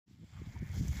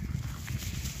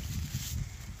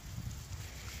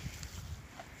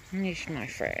Yes, my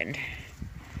friend.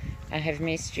 I have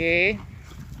missed you.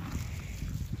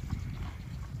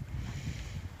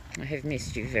 I have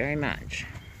missed you very much.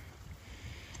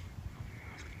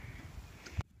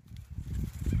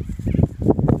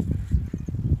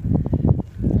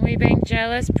 Are we being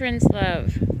jealous, Prince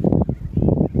Love?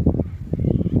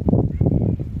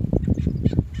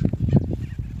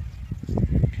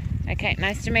 Okay,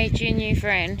 nice to meet you, new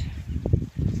friend.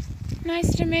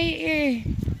 Nice to meet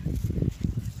you.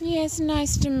 Yes,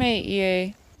 nice to meet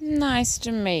you. Nice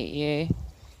to meet you.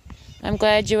 I'm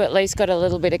glad you at least got a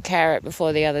little bit of carrot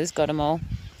before the others got them all.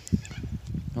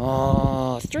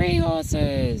 Oh, 3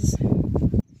 horses.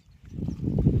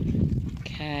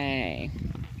 Okay.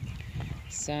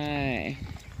 So,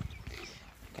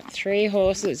 got 3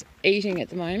 horses eating at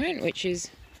the moment, which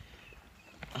is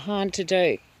hard to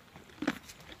do.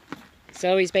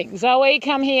 Zoe's being... Zoe,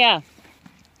 come here.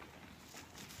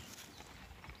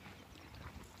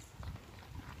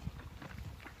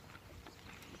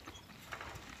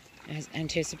 As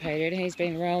anticipated, he's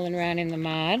been rolling around in the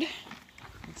mud.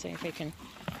 Let's see if we can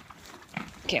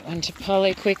get one to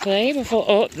Polly quickly before...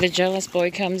 Oh, the jealous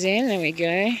boy comes in. There we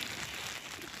go.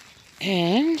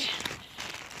 And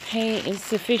he is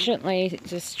sufficiently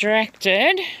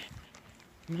distracted.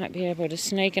 Might be able to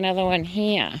sneak another one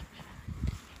here.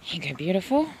 Here you go,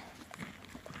 beautiful.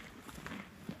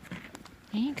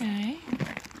 There you go.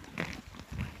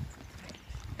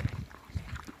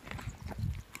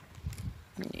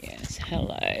 Yes,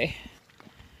 hello.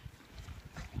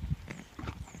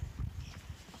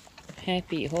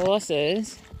 Happy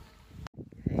horses.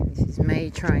 And this is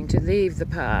me trying to leave the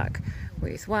park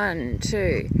with 1,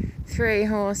 2, 3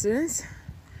 horses,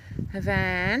 a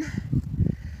van.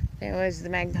 There was the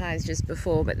magpies just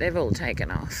before, but they've all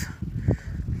taken off.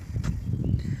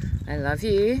 I love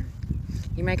you.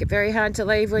 You make it very hard to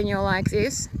leave when you're like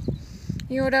this.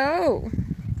 You do.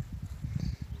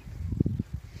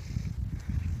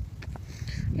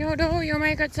 You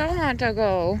make it so hard to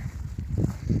go.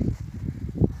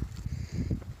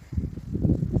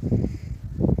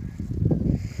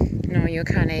 No, you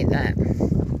can't eat that.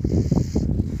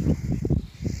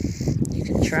 You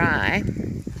can try.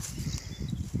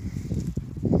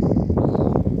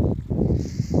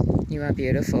 You are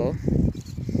beautiful.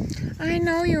 I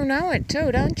know you know it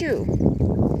too, don't you?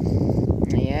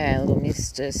 Yeah, little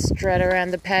Mr. strut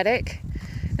around the paddock.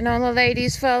 And all the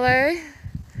ladies follow.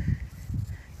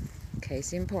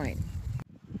 Case in point.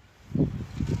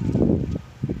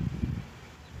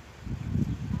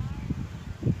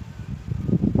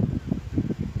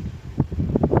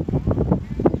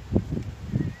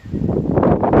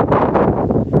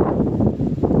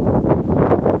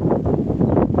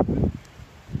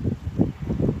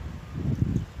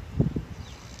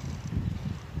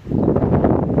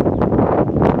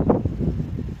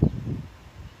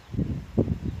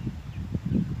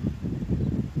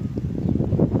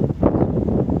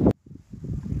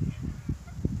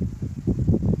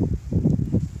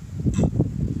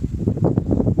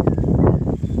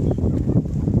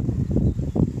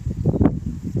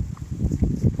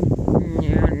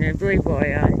 Nibbly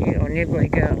boy, aren't you? Or nibbly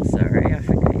girl, sorry, I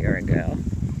forget you're a girl.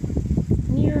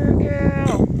 You're a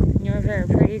girl. You're a very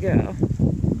pretty girl.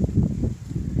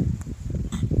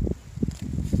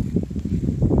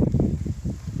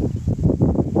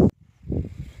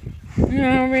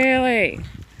 Oh, really?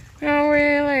 Oh,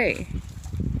 really?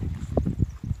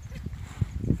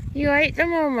 You ate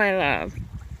them all, my love.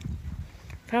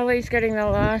 Polly's getting the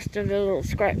last of the little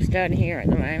scraps down here at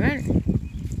the moment.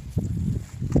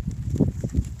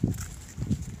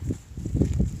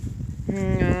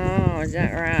 Oh, is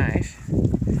that right?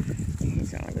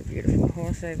 Here's another beautiful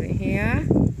horse over here.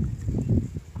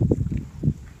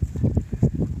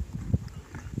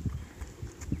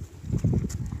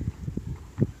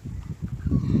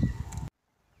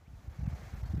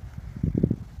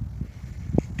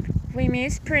 We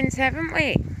missed Prince, haven't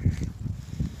we?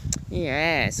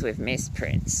 Yes, we've missed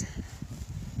Prince.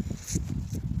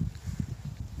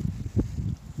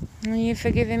 Are you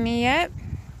forgiving me yet?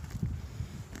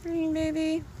 Hey,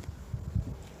 baby.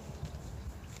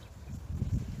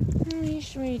 Hey,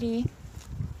 sweetie.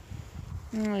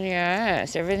 Oh,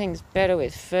 yes, everything's better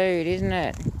with food, isn't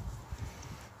it?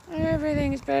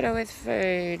 Everything's better with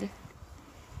food.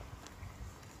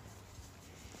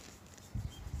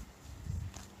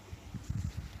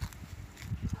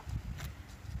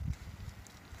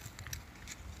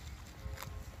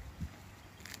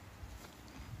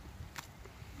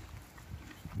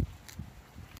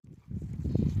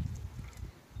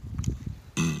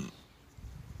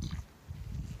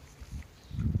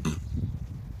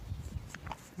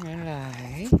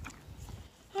 Hello.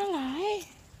 Hello.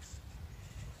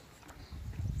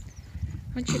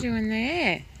 What you doing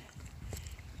there?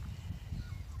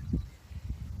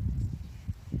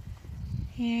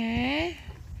 Yeah?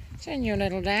 Doing your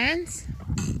little dance?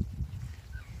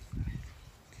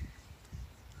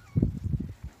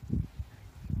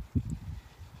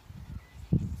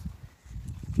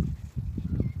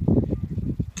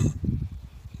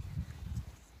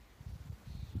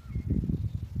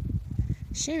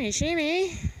 Shimmy,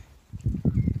 shimmy.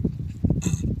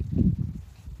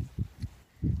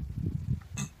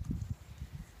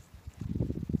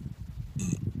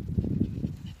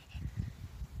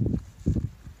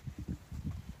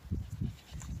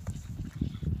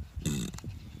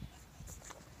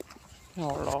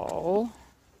 Hello.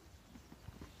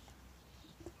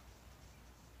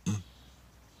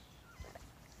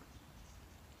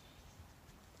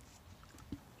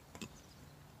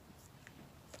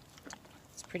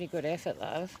 It's pretty good effort,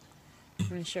 love. I'm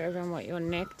going to show everyone what your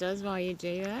neck does while you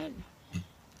do that.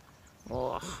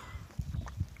 Oh.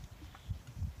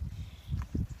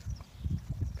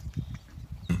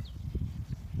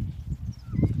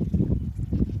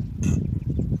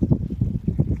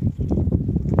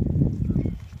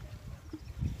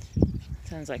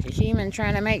 Sounds like a human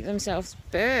trying to make themselves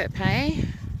burp, hey?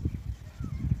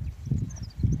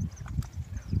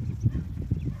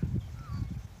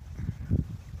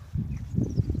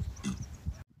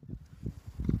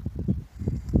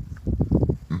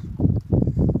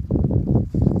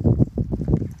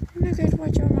 Look at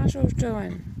what your muscle's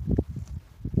doing.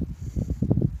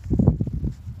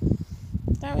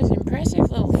 That was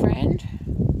impressive, little friend.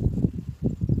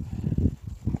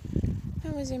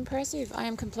 That was impressive. I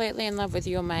am completely in love with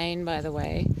your mane, by the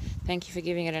way. Thank you for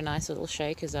giving it a nice little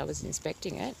shake as I was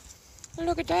inspecting it. Oh,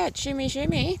 look at that. Shimmy,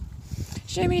 shimmy.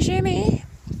 Shimmy, shimmy.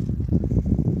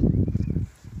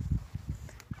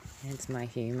 That's my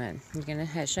human. You're going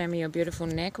to show me your beautiful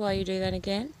neck while you do that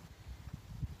again?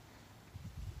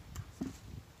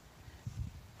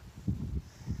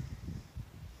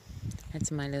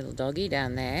 That's my little doggy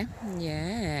down there.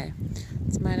 Yeah,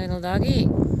 it's my little doggy.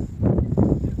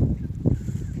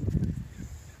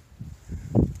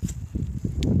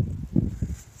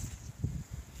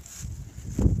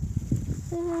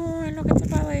 Oh, and look at the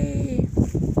Polly.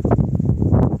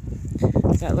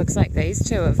 So it looks like these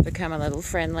two have become a little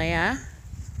friendlier.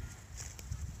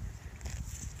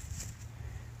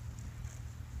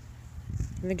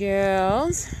 The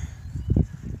girls.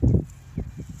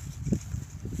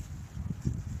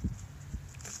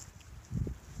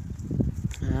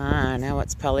 Ah, now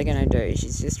what's Polly going to do?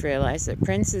 She's just realised that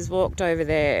Prince has walked over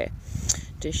there.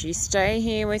 Does she stay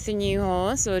here with the new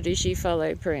horse or does she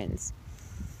follow Prince?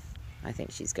 I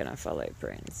think she's going to follow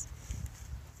Prince.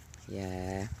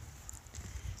 Yeah.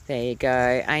 There you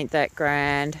go. Ain't that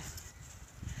grand?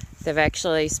 They've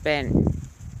actually spent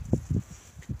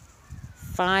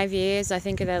 5 years, I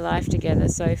think, of their life together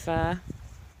so far.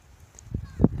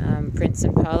 Prince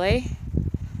and Polly.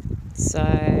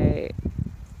 So,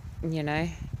 you know,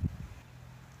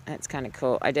 that's kind of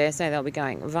cool. I dare say they'll be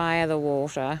going via the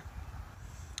water.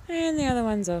 And the other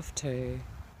one's off too.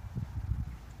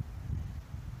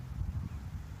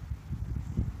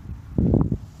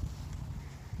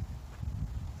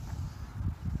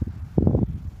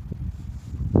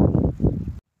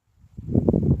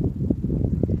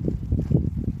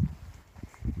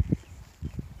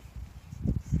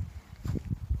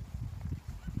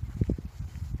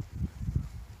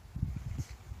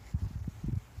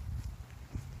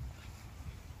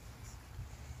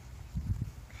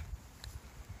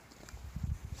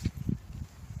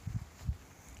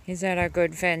 Is that a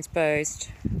good fence post?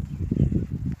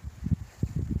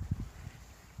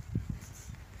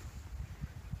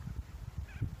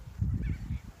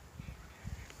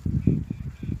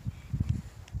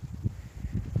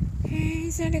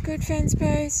 Is that a good fence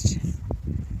post?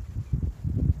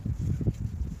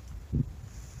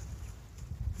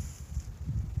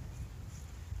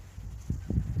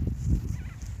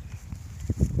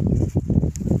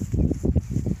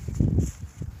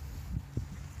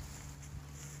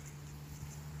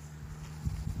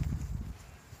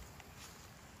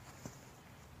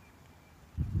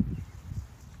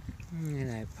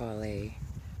 Hello, Polly.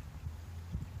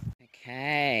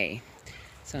 Okay,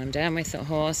 so I'm done with the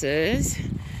horses.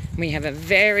 We have a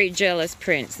very jealous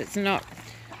Prince that's not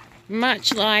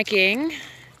much liking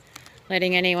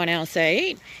letting anyone else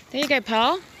eat. There you go,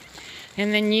 Paul.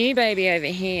 And the new baby over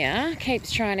here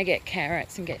keeps trying to get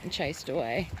carrots and getting chased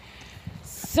away.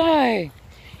 So,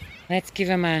 let's give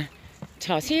him a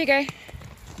toss. Here you go.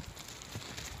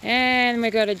 And we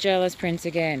got a jealous Prince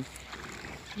again.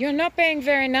 You're not being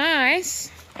very nice.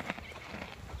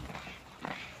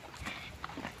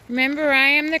 Remember, I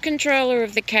am the controller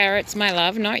of the carrots, my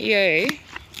love, not you.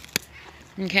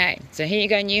 Okay, so here you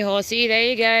go, new horsey. There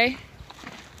you go.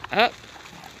 Oh,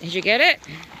 did you get it?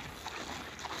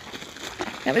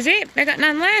 That was it. I got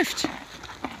none left.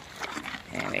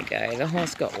 There we go. The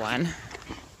horse got one.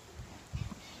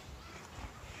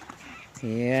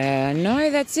 Yeah, no,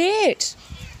 that's it.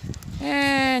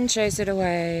 And chase it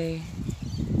away.